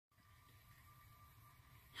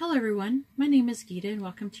Hello everyone, my name is Gita and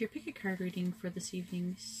welcome to your pick a card reading for this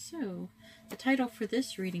evening. So, the title for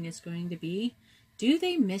this reading is going to be, Do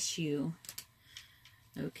They Miss You?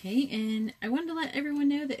 Okay, and I wanted to let everyone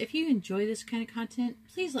know that if you enjoy this kind of content,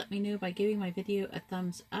 please let me know by giving my video a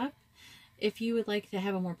thumbs up. If you would like to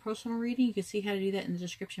have a more personal reading, you can see how to do that in the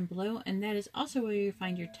description below, and that is also where you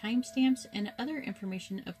find your timestamps and other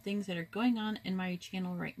information of things that are going on in my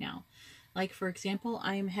channel right now. Like, for example,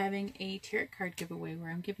 I am having a tarot card giveaway where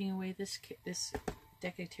I'm giving away this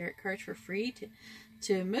deck of tarot cards for free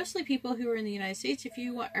to mostly people who are in the United States. If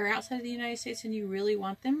you are outside of the United States and you really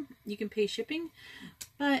want them, you can pay shipping.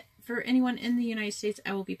 But for anyone in the United States,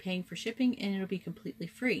 I will be paying for shipping and it'll be completely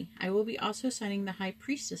free. I will be also signing the High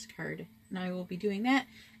Priestess card, and I will be doing that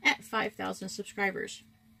at 5,000 subscribers.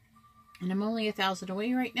 And I'm only 1,000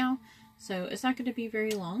 away right now, so it's not going to be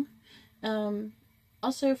very long.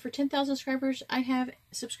 Also, for 10,000 subscribers, I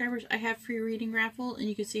have free reading raffle, and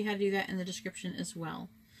you can see how to do that in the description as well.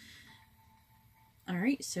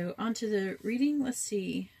 Alright, so on to the reading. Let's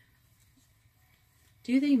see.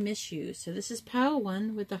 Do they miss you? So this is pile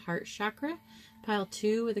 1 with the heart chakra, pile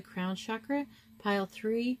 2 with the crown chakra, pile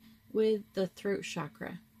 3 with the throat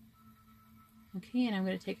chakra. Okay, and I'm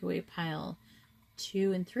going to take away pile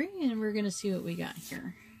 2 and 3, and we're going to see what we got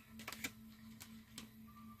here.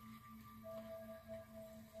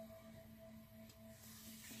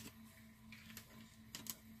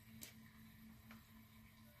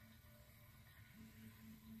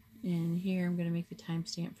 And here I'm going to make the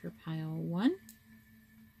timestamp for pile 1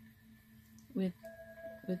 with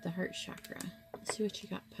the heart chakra. Let's see what you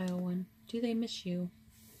got, pile 1. Do they miss you?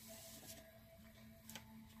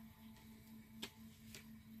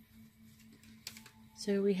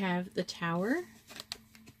 So we have the Tower.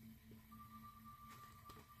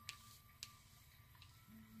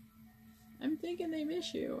 I'm thinking they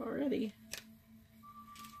miss you already.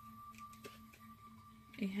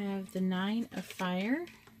 We have the 9 of Fire.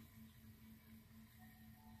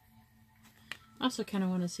 I also kind of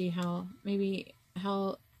want to see how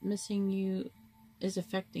missing you is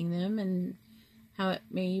affecting them and how it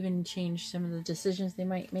may even change some of the decisions they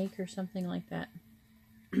might make or something like that.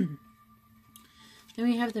 Then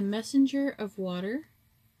we have the Messenger of Water.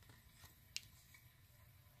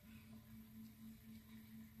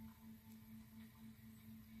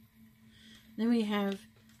 Then we have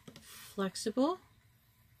Flexible,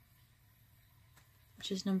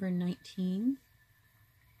 which is number 19.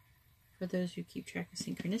 For those who keep track of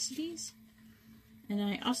synchronicities. And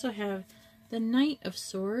I also have the Knight of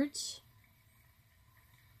Swords.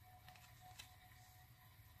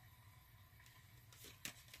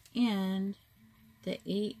 And the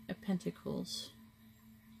 8 of Pentacles.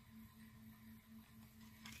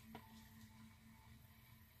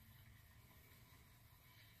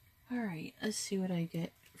 Alright, let's see what I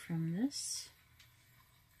get from this.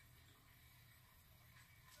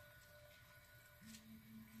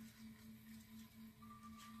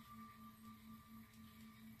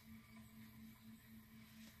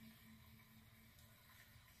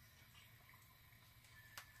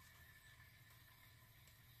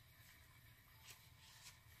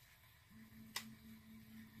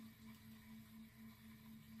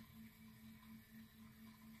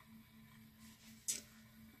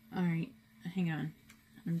 Alright, hang on.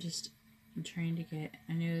 I'm trying to get,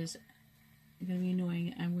 I know it's going to be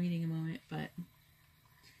annoying. I'm waiting a moment, but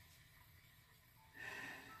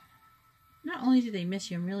not only do they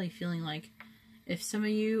miss you, I'm really feeling like if some of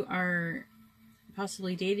you are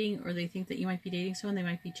possibly dating or they think that you might be dating someone, they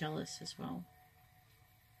might be jealous as well.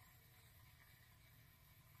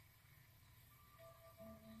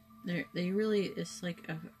 They really, it's like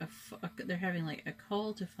they're having like a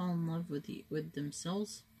call to fall in love with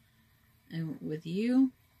themselves and with you.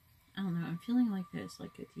 I don't know, I'm feeling like this,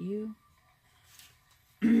 like with you.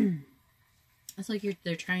 It's like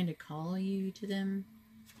they're trying to call you to them.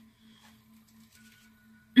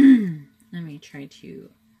 Let me try to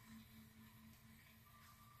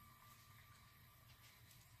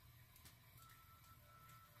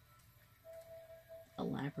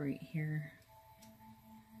elaborate here.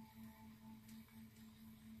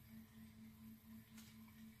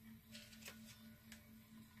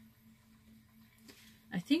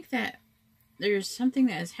 I think that there's something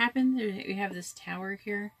that has happened. We have this Tower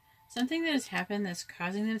here. Something that has happened that's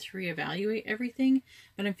causing them to reevaluate everything.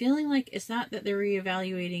 But I'm feeling like it's not that they're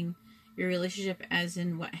reevaluating your relationship as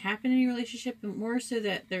in what happened in your relationship, but more so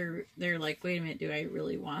that they're like, wait a minute, do I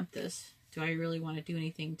really want this? Do I really want to do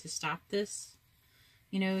anything to stop this?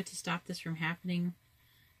 You know, to stop this from happening?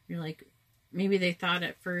 You're like, maybe they thought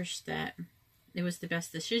at first that it was the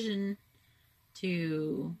best decision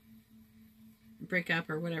to breakup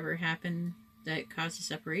or whatever happened that caused a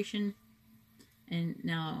separation, and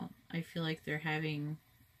now I feel like they're having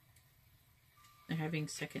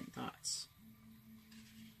second thoughts.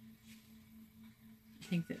 I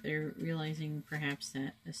think that they're realizing perhaps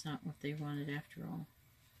that it's not what they wanted after all.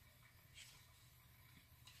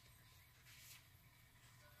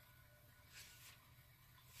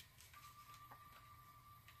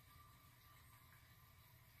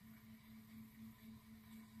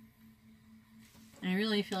 I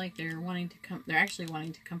really feel like they're actually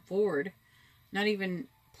wanting to come forward. Not even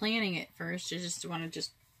planning it first. They just want to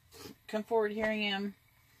just come forward. Here I am.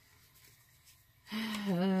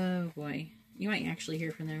 Oh boy. You might actually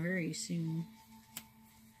hear from them very soon.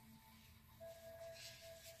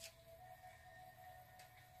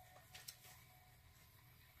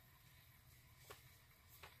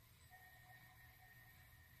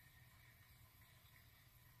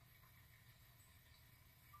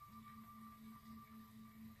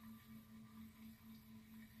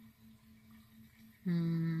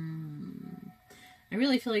 I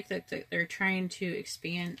really feel like that they're trying to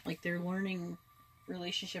expand, like they're learning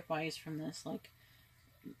relationship-wise from this. Like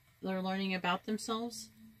they're learning about themselves,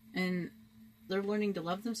 and they're learning to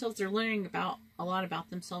love themselves. They're learning about a lot about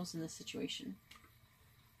themselves in this situation.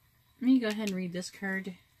 Let me go ahead and read this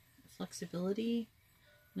card, Flexibility,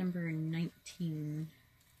 number 19.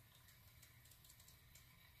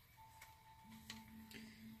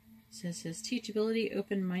 It says teachability,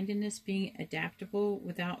 open-mindedness, being adaptable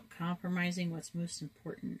without compromising what's most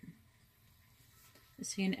important.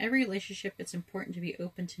 See, in every relationship, it's important to be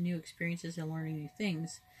open to new experiences and learning new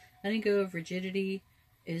things. Letting go of rigidity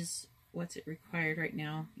is what's required right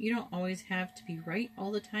now. You don't always have to be right all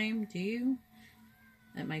the time, do you?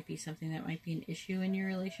 That might be something that might be an issue in your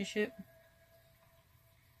relationship.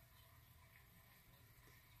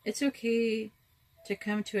 It's okay to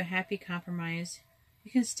come to a happy compromise. You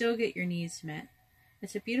can still get your needs met.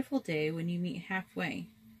 It's a beautiful day when you meet halfway.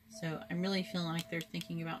 So I'm really feeling like they're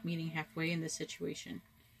thinking about meeting halfway in this situation.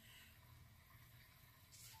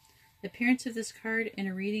 The appearance of this card in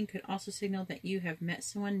a reading could also signal that you have met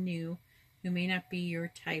someone new who may not be your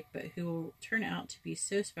type, but who will turn out to be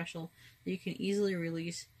so special that you can easily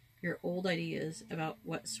release your old ideas about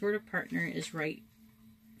what sort of partner is right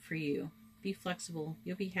for you. Be flexible.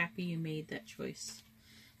 You'll be happy you made that choice.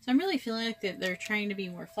 So I'm really feeling like that they're trying to be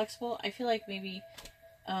more flexible. I feel like maybe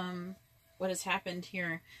what has happened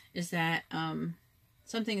here is that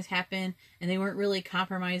something has happened and they weren't really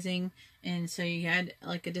compromising, and so you had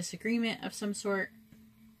like a disagreement of some sort,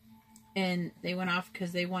 and they went off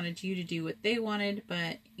because they wanted you to do what they wanted,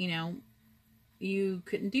 but you know, you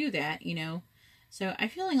couldn't do that, you know. So I'm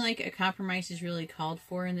feeling like a compromise is really called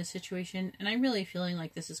for in this situation, and I'm really feeling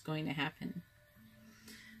like this is going to happen.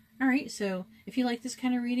 Alright, so if you like this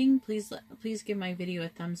kind of reading, please give my video a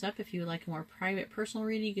thumbs up. If you would like a more private, personal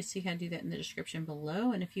reading, you can see how to do that in the description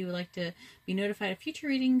below. And if you would like to be notified of future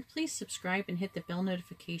readings, please subscribe and hit the bell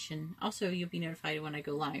notification. Also, you'll be notified when I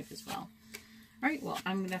go live as well. Alright, well,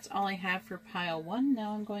 that's all I have for pile 1.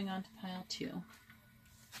 Now I'm going on to pile 2.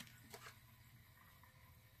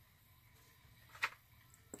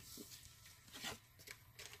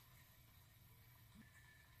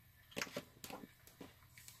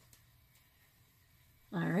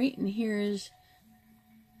 Alright, and here's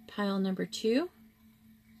pile number 2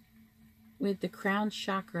 with the crown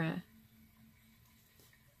chakra.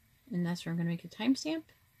 And that's where I'm going to make a timestamp.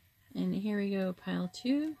 And here we go, pile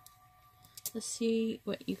 2. Let's see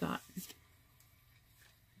what you got.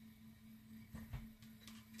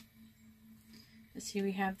 Let's see,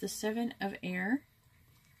 we have the 7 of air.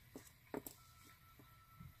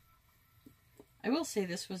 I will say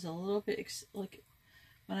this was a little bit, like,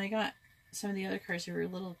 when I got some of the other cards, they were a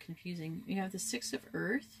little confusing. We have the 6 of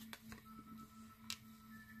earth.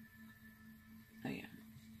 Oh yeah.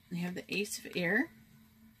 We have the ace of air.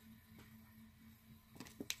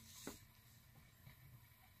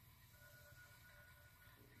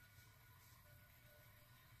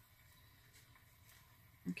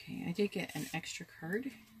 Okay, I did get an extra card.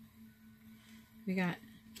 We got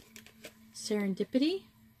serendipity.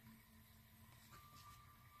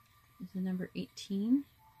 This is the number 18.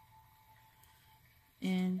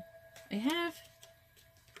 And I have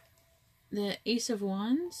the Ace of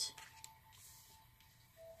Wands.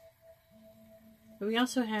 But we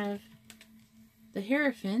also have the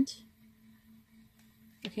Hierophant.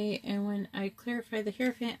 Okay, and when I clarify the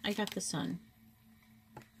Hierophant, I got the Sun.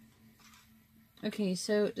 Okay,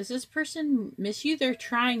 so does this person miss you? They're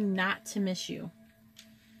trying not to miss you.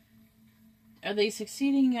 Are they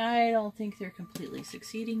succeeding? I don't think they're completely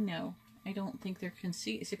succeeding. No, I don't think they're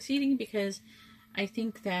succeeding, because I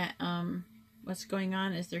think that what's going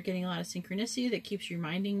on is they're getting a lot of synchronicity that keeps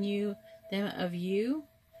reminding them of you,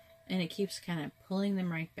 and it keeps kind of pulling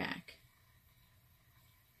them right back.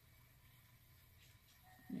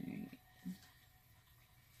 All right.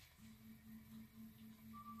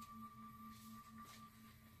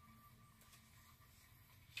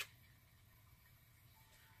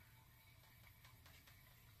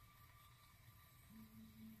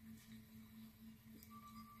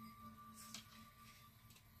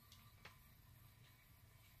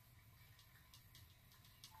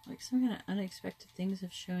 Like some kind of unexpected things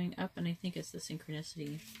of showing up, and I think it's the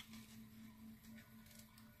synchronicity.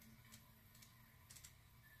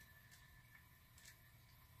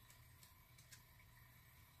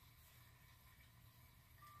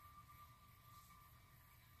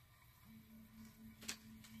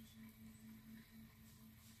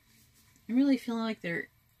 I'm really feeling like they're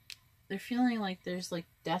feeling like there's like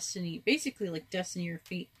destiny, basically like destiny or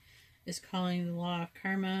fate is calling, the law of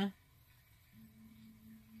karma.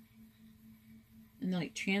 And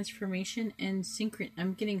like transformation and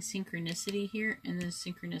I'm getting synchronicity here, and then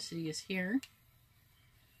synchronicity is here.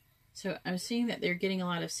 So I'm seeing that they're getting a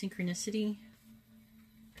lot of synchronicity.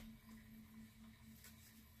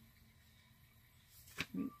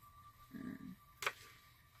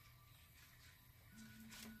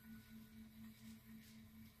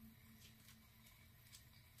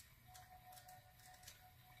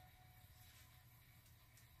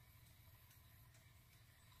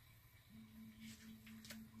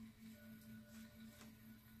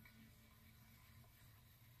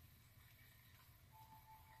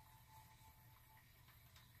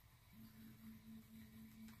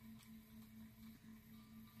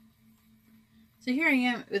 So here I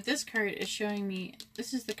am with this card is showing me,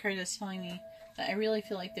 this is the card that's telling me that I really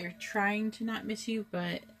feel like they're trying to not miss you,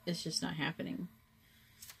 but it's just not happening.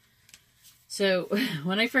 So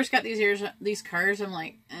when I first got these cards, I'm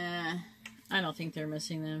like, I don't think they're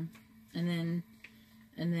missing them. And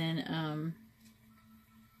then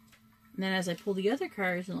as I pull the other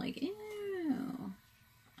cards, I'm like, ew,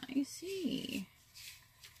 I see.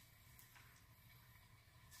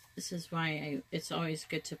 This is why it's always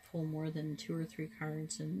good to pull more than 2 or 3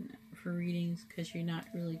 cards for readings, because you're not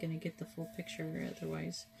really going to get the full picture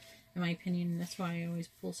otherwise, in my opinion. That's why I always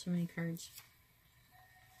pull so many cards.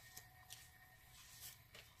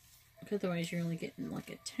 Otherwise, you're only getting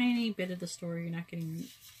like a tiny bit of the story. You're not getting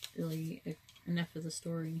really enough of the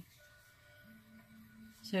story.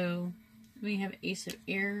 So, we have Ace of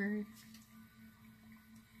Air.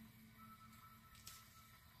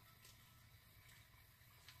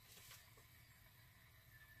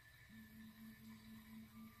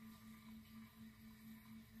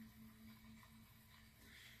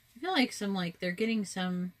 I feel like they're getting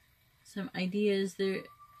some ideas.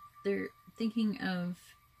 They're thinking of,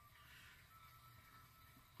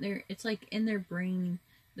 it's like in their brain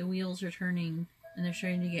the wheels are turning, and they're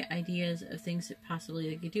starting to get ideas of things that possibly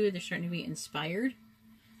they could do. They're starting to be inspired.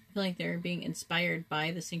 I feel like they're being inspired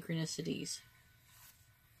by the synchronicities.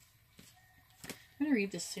 I'm going to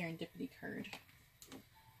read this Serendipity card.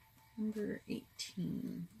 Number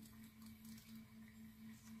 18.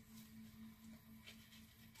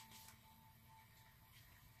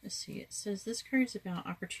 Let's see, it says this card is about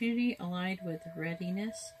opportunity allied with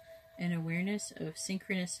readiness and awareness of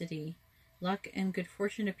synchronicity, luck and good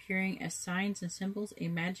fortune appearing as signs and symbols, a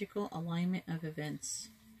magical alignment of events.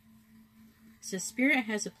 It says Spirit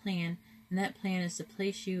has a plan, and that plan is to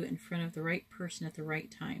place you in front of the right person at the right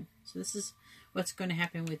time. So this is what's going to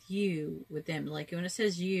happen with you, with them. Like when it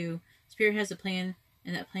says you, Spirit has a plan,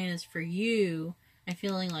 and that plan is for you, I'm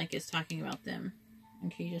feeling like it's talking about them.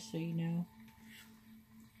 Okay, just so you know.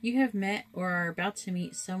 You have met or are about to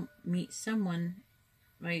meet someone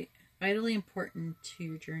vitally important to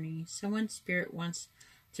your journey. Someone Spirit wants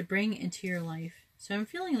to bring into your life. So I'm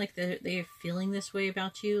feeling like they're feeling this way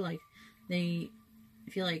about you. Like they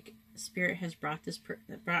feel like Spirit has brought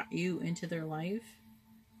you into their life.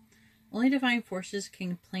 Only divine forces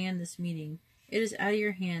can plan this meeting. It is out of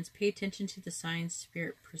your hands. Pay attention to the signs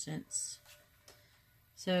Spirit presents.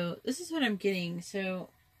 So this is what I'm getting. So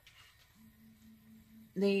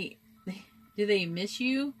do they miss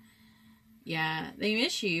you? Yeah, they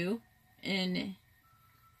miss you, and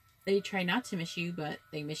they try not to miss you, but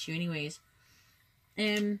they miss you anyways.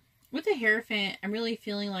 And with the Hierophant, I'm really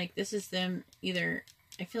feeling like this is them either.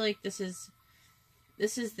 I feel like this is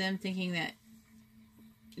them thinking that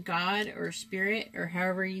God or Spirit, or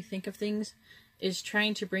however you think of things, is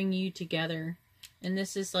trying to bring you together. And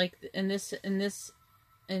this is like,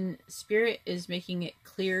 and Spirit is making it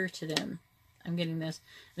clear to them I'm getting this.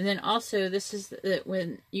 And then also, this is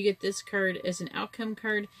when you get this card as an outcome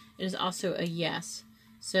card, it is also a yes.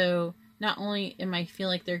 So not only am I feel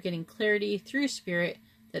like they're getting clarity through spirit,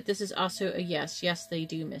 that this is also a yes. Yes, they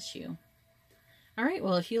do miss you. Alright,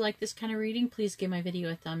 well, if you like this kind of reading, please give my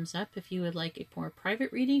video a thumbs up. If you would like a more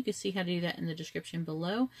private reading, you can see how to do that in the description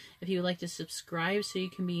below. If you would like to subscribe so you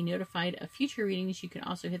can be notified of future readings, you can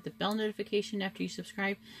also hit the bell notification after you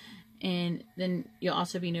subscribe. And then you'll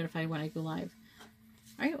also be notified when I go live.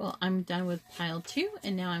 Alright, well, I'm done with pile 2,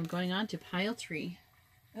 and now I'm going on to pile 3.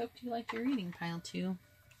 I hope you liked your reading, pile 2.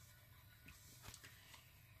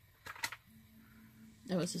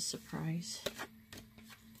 That was a surprise.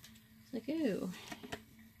 It's like, oh,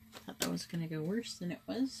 thought that was going to go worse than it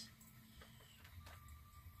was.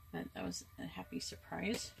 But that was a happy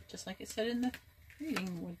surprise, just like it said in the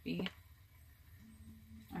reading would be.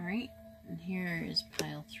 Alright, and here is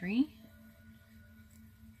pile 3.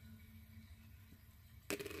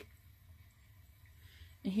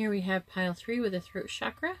 And here we have pile 3 with a throat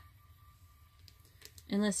chakra.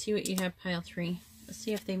 And let's see what you have, pile 3. Let's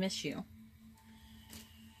see if they miss you.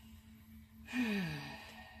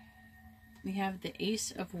 We have the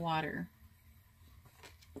Ace of Water.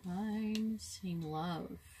 I'm seeing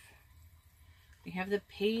love. We have the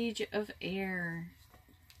Page of Air.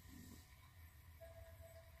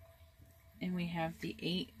 And we have the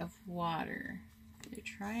 8 of Water. They're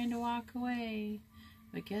trying to walk away.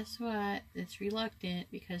 But guess what? It's reluctant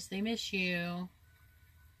because they miss you.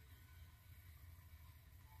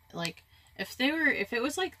 Like, if it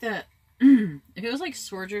was like the, if it was like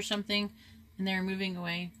swords or something, and they're moving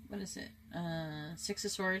away, what is it? 6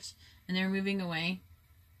 of Swords, and they're moving away,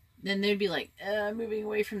 then they'd be like, moving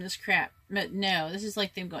away from this crap. But no, this is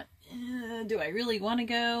like them going, do I really want to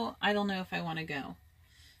go? I don't know if I want to go.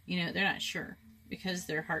 You know, they're not sure because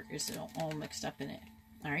their heart is all mixed up in it.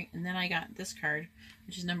 Alright, and then I got this card,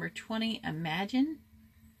 which is number 20, Imagine.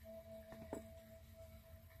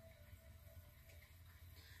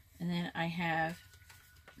 And then I have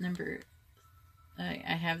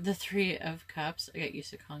I have the 3 of Cups. I got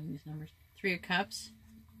used to calling these numbers. 3 of Cups.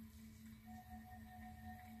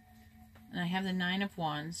 And I have the 9 of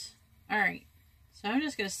Wands. Alright, so I'm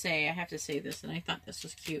just going to say, I have to say this, and I thought this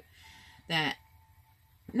was cute, that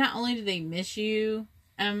not only do they miss you,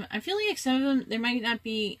 I'm feeling like some of them,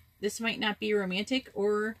 this might not be romantic,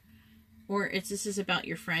 or this is about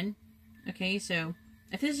your friend. Okay, so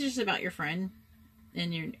if this is just about your friend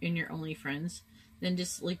and your only friends, then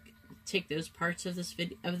just like take those parts of this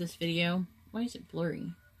video. Why is it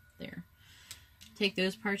blurry there? Take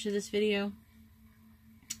those parts of this video.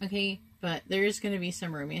 Okay, but there is going to be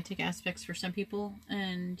some romantic aspects for some people,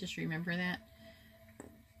 and just remember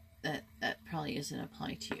that probably isn't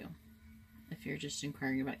apply to you if you're just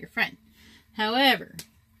inquiring about your friend. However,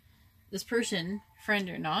 this person, friend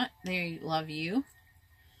or not, they love you,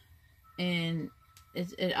 and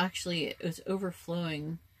it actually is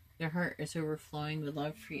overflowing. Their heart is overflowing with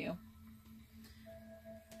love for you.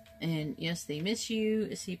 And yes, they miss you.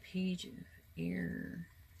 It's a Page of Air.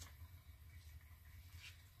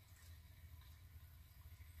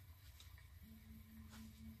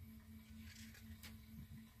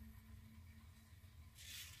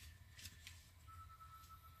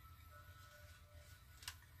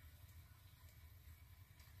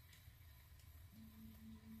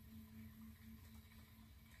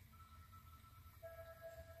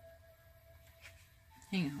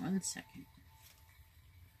 Hang on one second.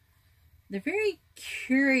 They're very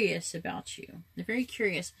curious about you. They're very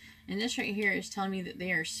curious. And this right here is telling me that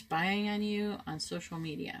they are spying on you on social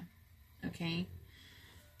media. Okay?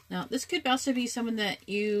 Now, this could also be someone that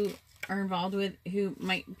you are involved with who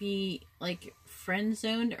might be like friend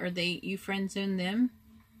zoned, or you friend zone them,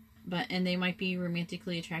 and they might be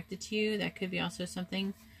romantically attracted to you. That could be also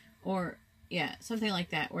something, or yeah, something like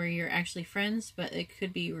that, where you're actually friends, but it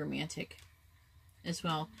could be romantic as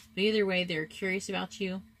well. But either way, they're curious about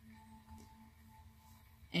you,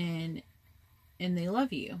 and they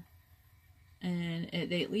love you, and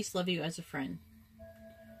they at least love you as a friend.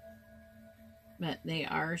 But they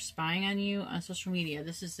are spying on you on social media.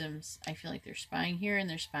 This is them. I feel like they're spying here and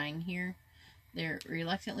they're spying here. They're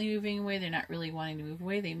reluctantly moving away. They're not really wanting to move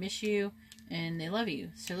away. They miss you and they love you.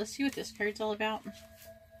 So let's see what this card's all about.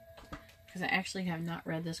 Because I actually have not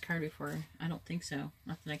read this card before. I don't think so.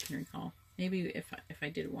 Not that I can recall. Maybe if I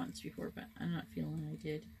did once before, but I'm not feeling I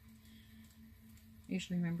did. I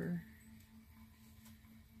usually remember.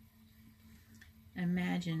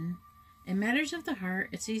 Imagine. In matters of the heart,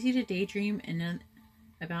 it's easy to daydream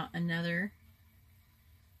about another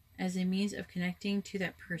as a means of connecting to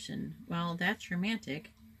that person. While that's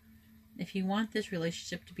romantic, if you want this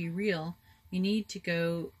relationship to be real, You need to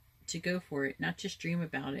go for it, not just dream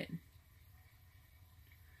about it.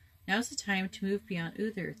 Now's the time to move beyond.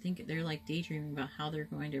 Ooh, they're like daydreaming about how they're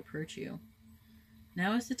going to approach you.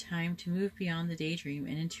 Now is the time to move beyond the daydream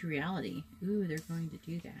and into reality. Ooh, they're going to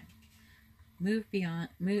do that. Move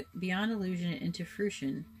beyond illusion into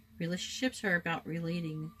fruition. Relationships are about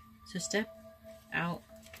relating, so step out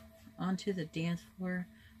onto the dance floor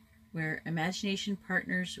where imagination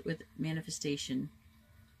partners with manifestation.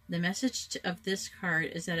 The message of this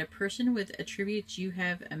card is that a person with attributes you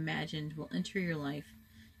have imagined will enter your life.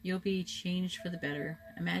 You'll be changed for the better.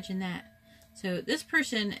 Imagine that. So this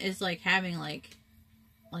person is like having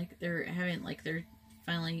they're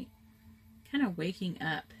finally kind of waking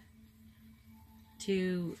up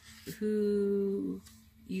to who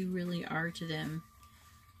you really are to them.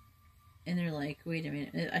 And they're like, wait a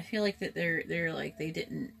minute. I feel like that they're like they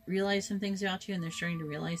didn't realize some things about you and they're starting to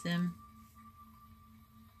realize them.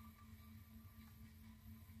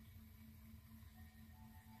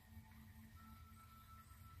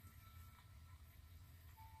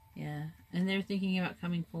 Yeah, and they're thinking about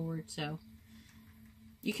coming forward, so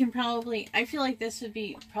you can probably, I feel like this would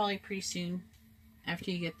be probably pretty soon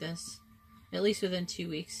after you get this. At least within 2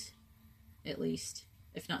 weeks. At least.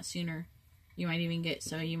 If not sooner. You might even get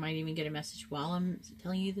a message while I'm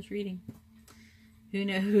telling you this reading. Who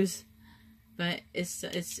knows? But it's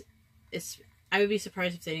I would be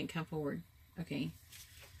surprised if they didn't come forward. Okay.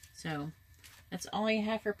 So that's all I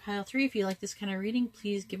have for pile 3. If you like this kind of reading,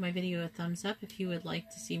 please give my video a thumbs up. If you would like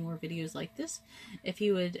to see more videos like this, if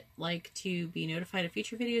you would like to be notified of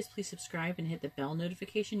future videos, please subscribe and hit the bell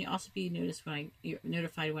notification. You'll also be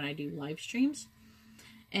notified when I do live streams.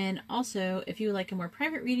 And also, if you would like a more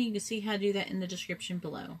private reading, you can see how to do that in the description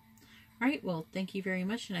below. Alright, well, thank you very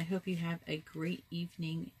much, and I hope you have a great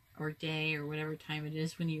evening or day or whatever time it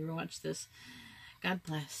is when you watch this. God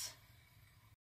bless.